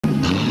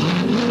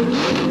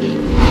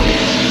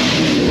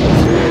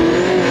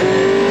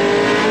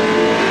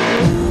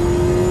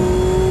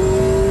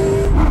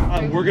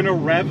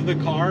gonna rev the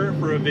car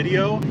for a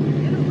video.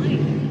 Get a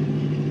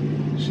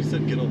life. She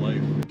said get a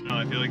life. No,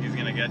 I feel like he's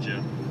gonna get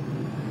you.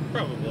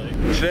 Probably.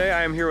 Today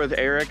I am here with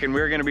Eric and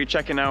we're gonna be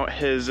checking out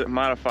his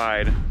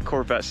modified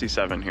Corvette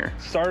C7 here.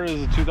 Started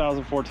as a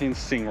 2014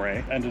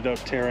 Stingray, ended up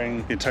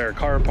tearing the entire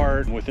car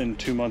apart. Within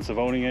 2 months of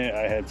owning it,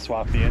 I had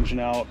swapped the engine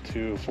out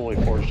to fully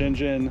forged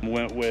engine,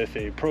 went with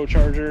a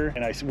Procharger,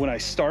 and when I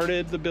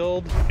started the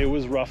build, it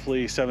was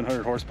roughly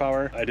 700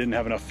 horsepower. I didn't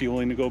have enough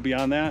fueling to go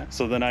beyond that,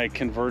 so then I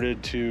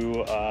converted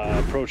to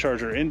a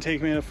Procharger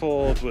intake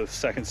manifold with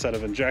second set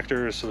of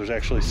injectors, so there's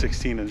actually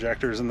 16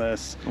 injectors in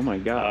this. Oh my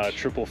gosh.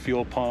 Triple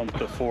fuel pump,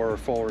 the 4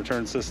 full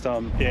return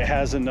system. It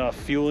has enough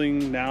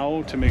fueling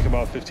now to make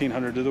about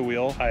 1,500 to the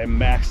wheel. I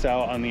maxed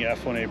out on the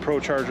F1A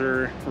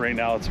Procharger. Right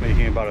now it's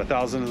making about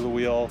 1,000 to the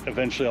wheel.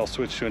 Eventually I'll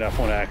switch to an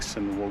F1X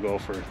and we'll go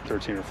for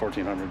 1,300 or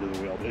 1,400 to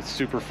the wheel. It's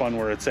super fun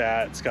where it's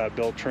at. It's got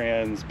built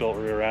trans, built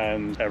rear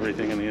end,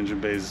 everything in the engine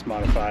bay is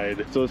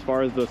modified. So as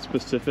far as the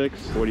specifics,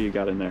 what do you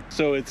got in there?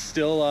 So it's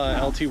still a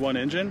LT1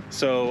 engine.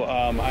 So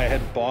I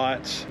had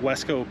bought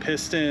Wesco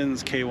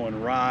pistons,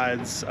 K1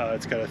 rods.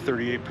 It's got a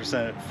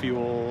 38%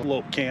 fuel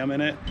low cam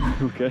in it.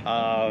 Okay.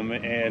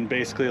 And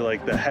basically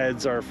like the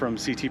heads are from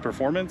CT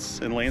Performance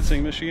in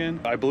Lansing, Michigan.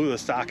 I blew the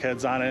stock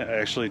heads on it. I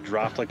actually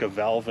dropped like a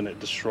valve and it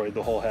destroyed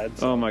the whole head.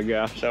 So oh my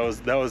gosh. That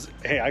was,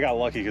 hey, I got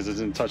lucky because it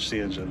didn't touch the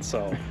engine.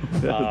 So,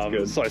 that's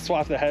good. So I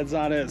swapped the heads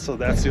on it. So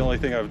that's the only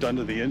thing I've done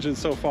to the engine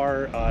so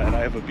far. And I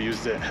have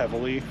abused it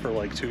heavily for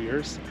like 2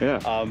 years. Yeah.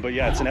 But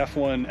yeah, it's an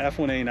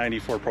F1A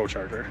 94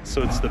 Procharger.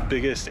 So it's the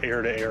biggest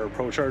air-to-air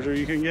Procharger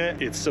you can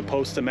get. It's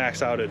supposed to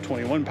max out at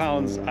 21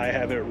 pounds. I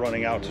have it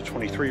running out to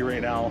 23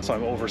 right now. So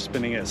I'm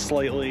overspinning it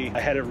slightly. I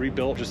had it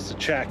rebuilt just to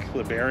check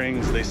the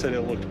bearings. They said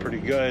it looked pretty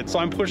good. So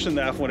I'm pushing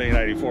the F1A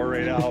 94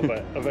 right now,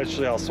 but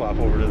eventually I'll swap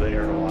over to the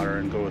air to water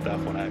and go with the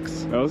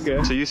F1X.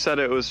 Okay. So you said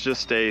it was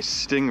just a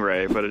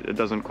Stingray, but it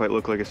doesn't quite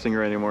look like a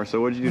Stingray anymore.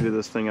 So what did you do to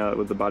this thing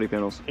with the body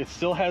panels? It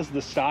still has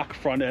the stock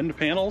front end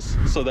panels.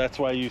 So that's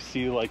why you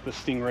see like the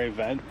Stingray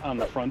vent on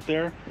the front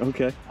there.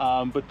 Okay.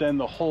 But then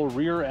the whole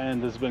rear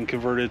end has been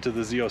converted to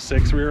the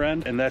Z06 rear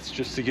end, and that's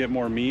just to get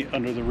more meat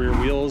under the rear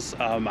wheels.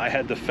 I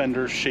had the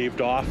fenders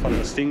shaved off on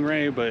the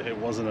Stingray, but it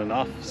wasn't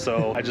enough.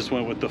 So I just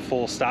went with the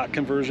full stock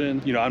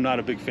conversion. You know, I'm not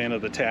a big fan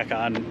of the tack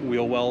on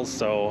wheel wells,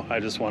 so I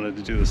just wanted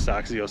to do the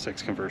stock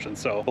Z06 conversion.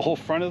 So the whole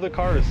front of the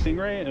car is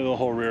Stingray and the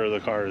whole rear of the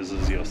car is a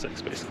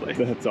Z06 basically.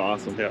 That's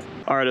awesome. Yeah.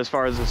 All right, as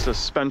far as the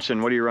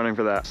suspension, what are you running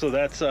for that? So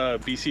that's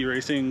BC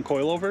Racing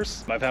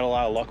coilovers. I've had a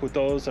lot of luck with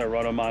those. I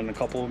run them on a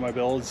couple of my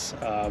builds,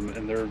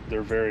 and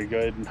they're very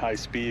good and high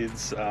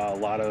speeds. A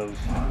lot of,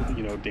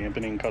 you know,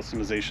 dampening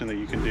customization that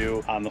you can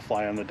do on the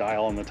fly on the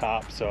dial on the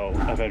top. So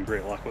I've had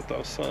great luck with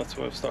those. So that's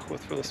what I've stuck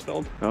with for this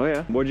build. Oh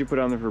yeah. What'd you put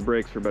on there for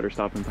brakes for better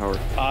stopping power?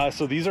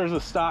 So these are the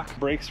stock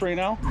brakes right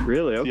now.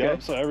 Really? Okay.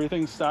 Yep, so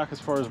everything's stock as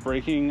far as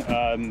braking.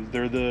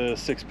 They're the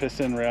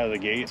 6-piston right out of the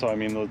gate. So I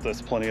mean,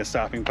 that's plenty of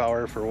stopping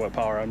power for what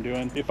power I'm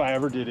doing. If I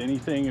ever did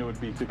anything, it would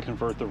be to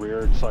convert the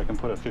rear so I can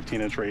put a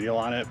 15-inch radial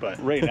on it.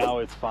 But right now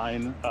it's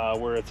fine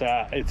where it's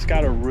at. It's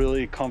got a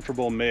really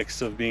comfortable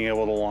mix of being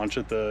able to launch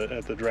at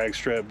the drag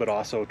strip, but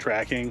also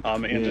tracking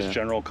and just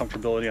general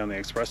comfortability on the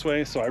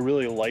expressway. So I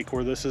really like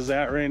where this is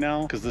at right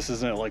now because this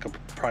isn't like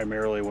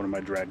primarily one of my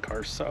drag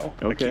cars. So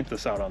I keep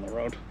this out on the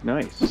road.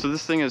 Nice. So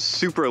this thing is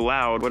super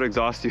loud. What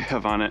exhaust do you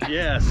have on it?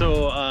 Yeah,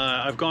 so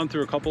I've gone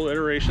through a couple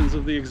iterations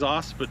of the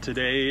exhaust, but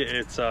today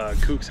it's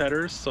Kooks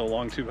headers, so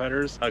long tube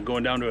headers,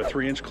 going down to a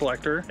 3-inch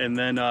collector. And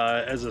then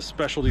as a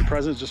specialty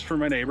present just for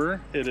my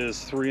neighbor, it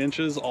is 3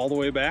 inches all the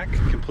way back,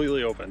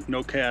 completely open.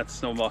 No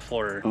cats, no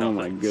muffler, nothing.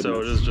 My goodness.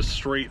 So it is just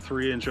straight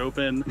 3-inch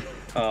open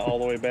all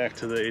the way back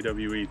to the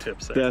AWE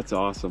tips there. That's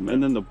awesome.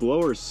 And then the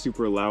blower's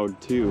super loud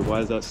too. Why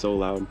is that so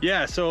loud?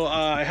 Yeah, so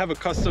I have a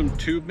custom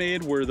tube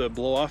made where the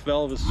blow-off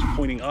valve is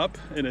pointing up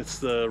and it's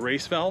the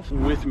race valve.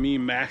 With me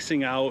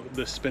maxing out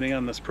the spinning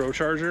on this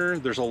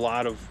Procharger, there's a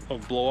lot of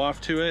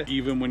blow-off to it.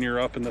 Even when you're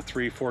up in the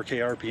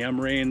 3-4K RPM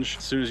range,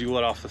 as soon as you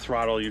let off the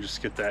throttle, you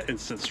just get that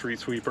instant street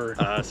sweeper.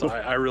 So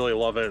I really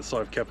love it, so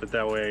I've kept it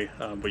that way.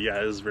 But yeah,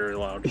 it is very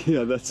loud.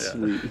 Yeah, that's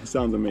sweet. It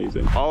sounds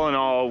amazing. All in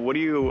all, what do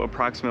you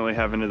approximately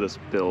have into this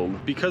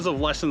build? Because of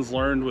lessons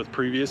learned with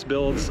previous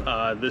builds,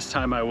 this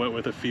time I went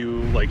with a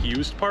few like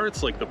used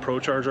parts, like the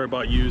Procharger I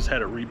bought used,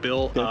 had it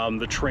rebuilt.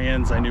 The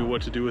trans, I knew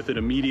what to do with it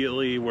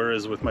immediately,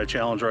 whereas with my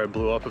Challenger, I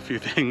blew up a few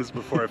things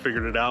before I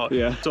figured it out.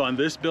 Yeah. So on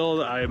this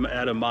build, I'm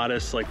at a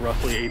modest like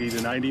roughly 80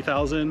 to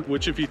 90,000,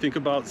 which if you think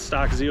about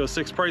stock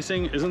Z06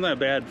 pricing, isn't that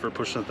bad for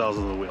pushing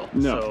 1,000 to the wheel.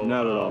 No, so,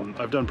 not at all.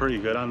 I've done pretty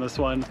good on this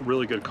one.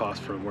 Really good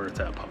cost for where it's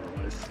at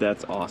power-wise.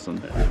 That's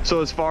awesome. Yeah.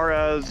 So as far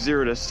as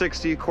 0 to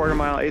 60, quarter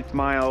mile, 1/8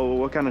 mile,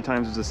 what kind of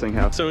times does this thing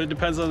have? So it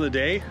depends on the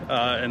day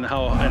and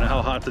how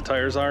hot the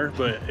tires are,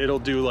 but it'll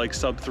do like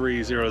sub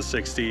 3, 0 to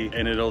 60,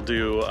 and it'll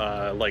do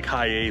like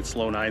high 8s,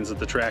 low 9s at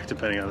the track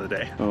depending on the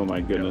day. Oh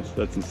my goodness,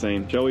 that's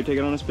insane. Shall we take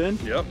it on a spin?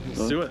 Yep,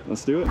 let's do it.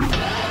 Let's do it.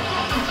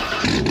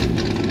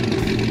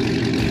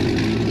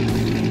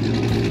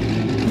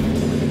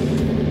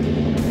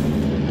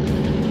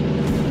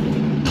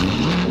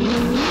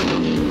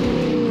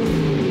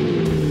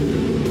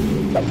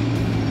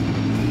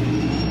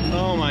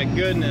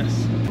 goodness.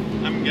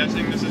 I'm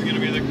guessing this is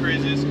gonna be the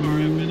craziest car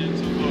I've been in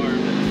so far.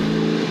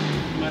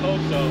 I hope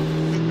so.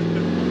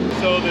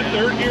 So the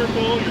third gear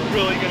pull, you're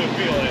really gonna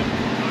feel it.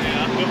 Oh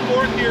yeah? The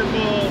fourth gear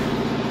pull,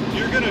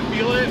 you're gonna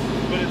feel it,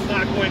 but it's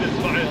not quite as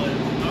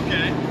violent.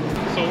 Okay.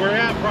 So we're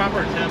at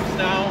proper temps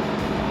now.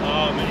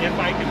 If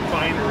I can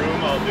find room,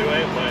 I'll do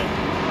it, but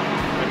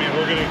I mean,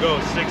 we're gonna go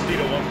 60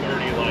 to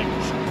 130 like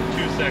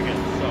 2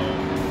 seconds, so.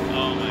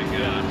 Oh my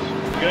gosh.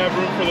 You're gonna have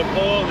room for the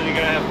pull, and then you're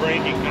gonna have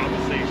braking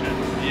compensation.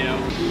 Yeah.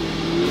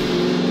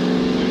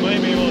 We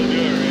might be able to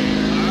do it right here.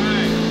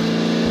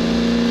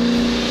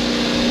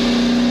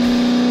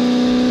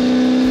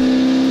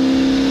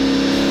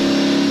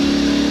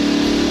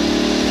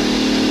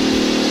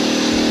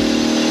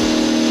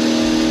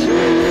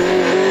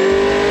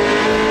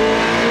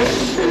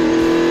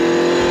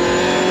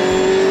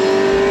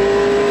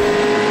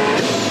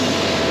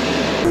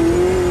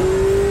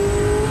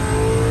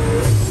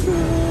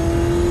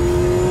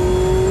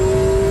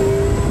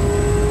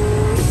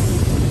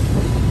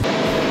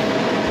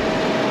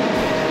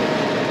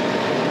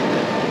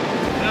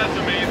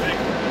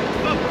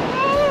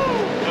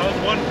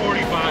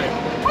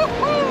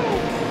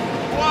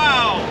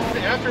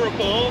 After a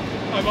pull,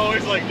 I'm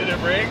always like, did it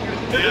break?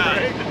 Did it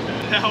break?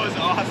 That was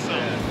awesome.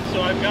 Yeah.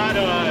 So I've got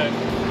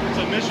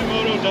it's a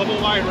Mishimoto double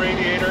wide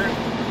radiator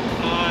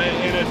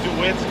in a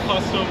DeWitt's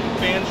custom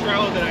fan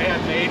shroud that I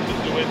had made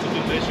because DeWitt's is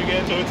in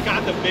Michigan. So it's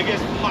got the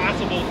biggest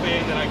possible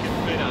fan that I can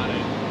fit on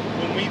it.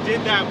 When we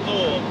did that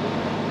pull,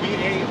 we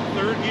ate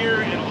third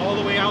gear and all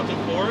the way out to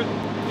fourth,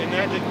 and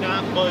that did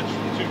not budge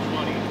from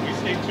 220. We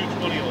stayed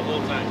 220 the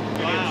whole time.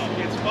 Wow.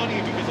 It's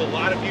funny because a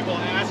lot of people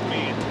ask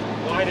me,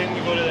 why didn't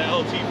you go to the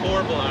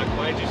LT4 block?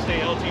 Why'd you stay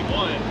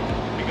LT1?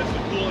 Because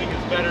the cooling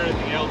is better in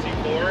the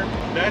LT4.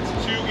 That's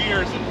 2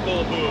 gears in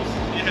full boost.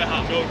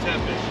 Yeah. No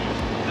temp issues.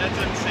 That's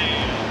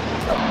insane.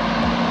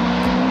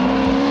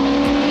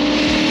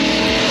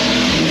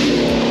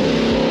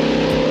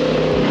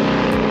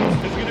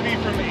 It's going to be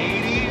from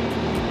 80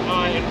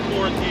 in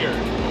 4th gear.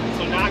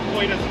 So not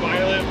quite as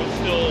violent, but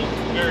still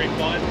very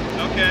fun.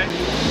 Okay.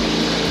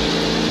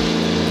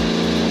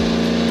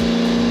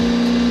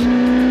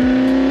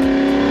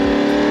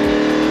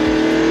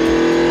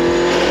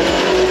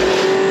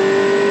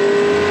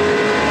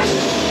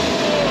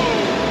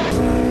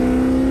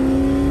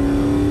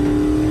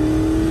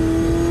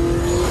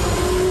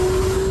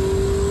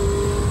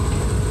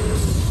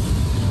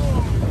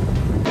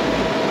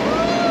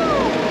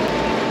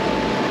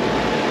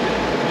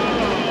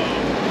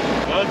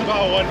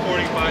 About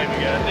 145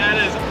 again. That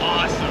is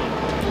awesome.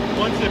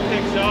 Once it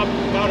picks up,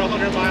 about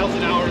 100 miles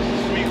an hour is the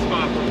sweet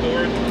spot for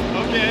Ford.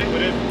 Okay.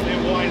 But it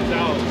winds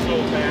out so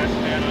fast,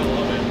 man. I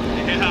love it.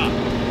 Yeah.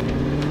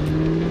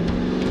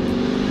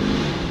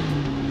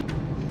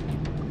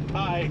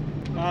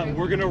 Hi.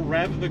 We're gonna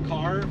rev the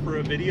car for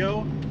a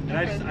video, and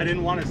I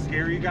didn't want to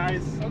scare you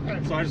guys.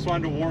 Okay. So I just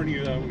wanted to warn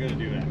you that we're gonna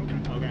do that.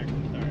 Okay.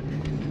 All right.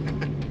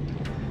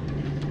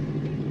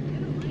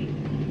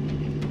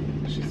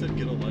 She said,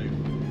 "Get a life."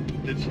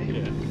 Did she?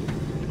 Yeah.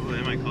 Well,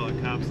 they might call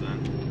the cops then.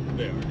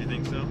 They are. You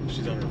think so?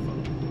 She's on her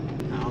phone.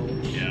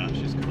 Ouch. Yeah,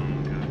 she's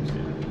calling the cops.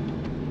 Yeah.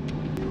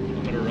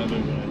 I'm gonna rev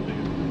it when I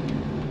leave.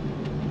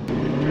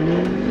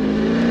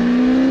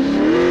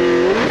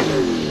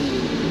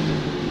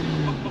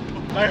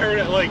 I heard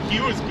it, like, he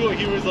was cool.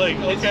 He was like,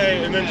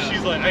 okay, and then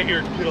she's like, I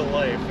hear "Get a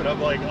life," and I'm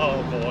like,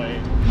 oh boy.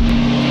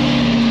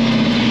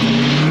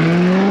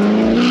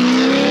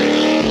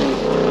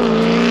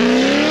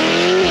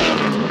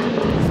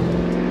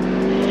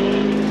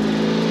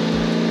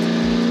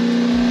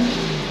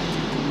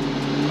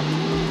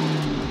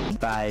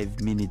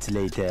 Minutes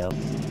later.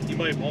 He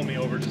might pull me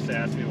over just to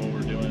ask me what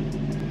we're doing.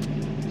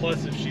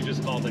 Plus, if she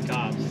just called the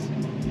cops,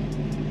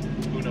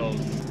 who knows?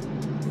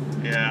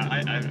 Yeah,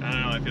 I don't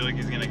know. I feel like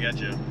he's gonna get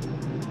you.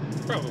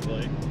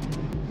 Probably.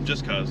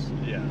 Just cause.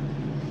 Yeah.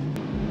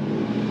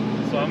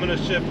 So I'm gonna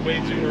shift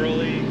way too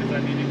early because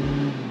I'm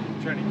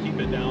trying to keep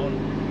it down.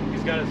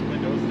 He's got his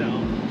windows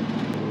down.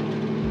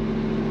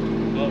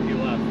 Oh, he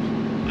left.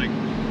 Like,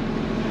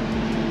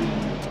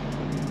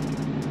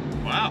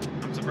 wow,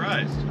 I'm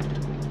surprised.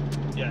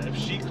 Yeah, if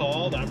she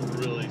called, I'm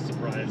really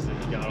surprised that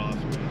he got off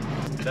me.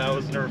 That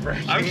was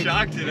nerve-wracking. I'm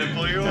shocked he didn't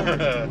pull you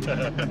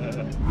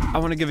over. I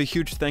want to give a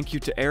huge thank you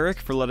to Eric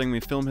for letting me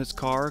film his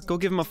car. Go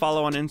give him a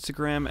follow on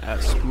Instagram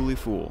at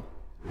SpoolieFool.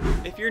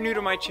 If you're new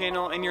to my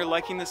channel and you're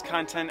liking this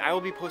content, I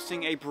will be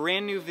posting a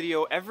brand new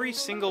video every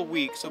single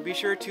week, so be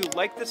sure to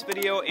like this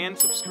video and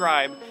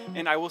subscribe,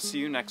 and I will see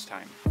you next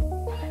time.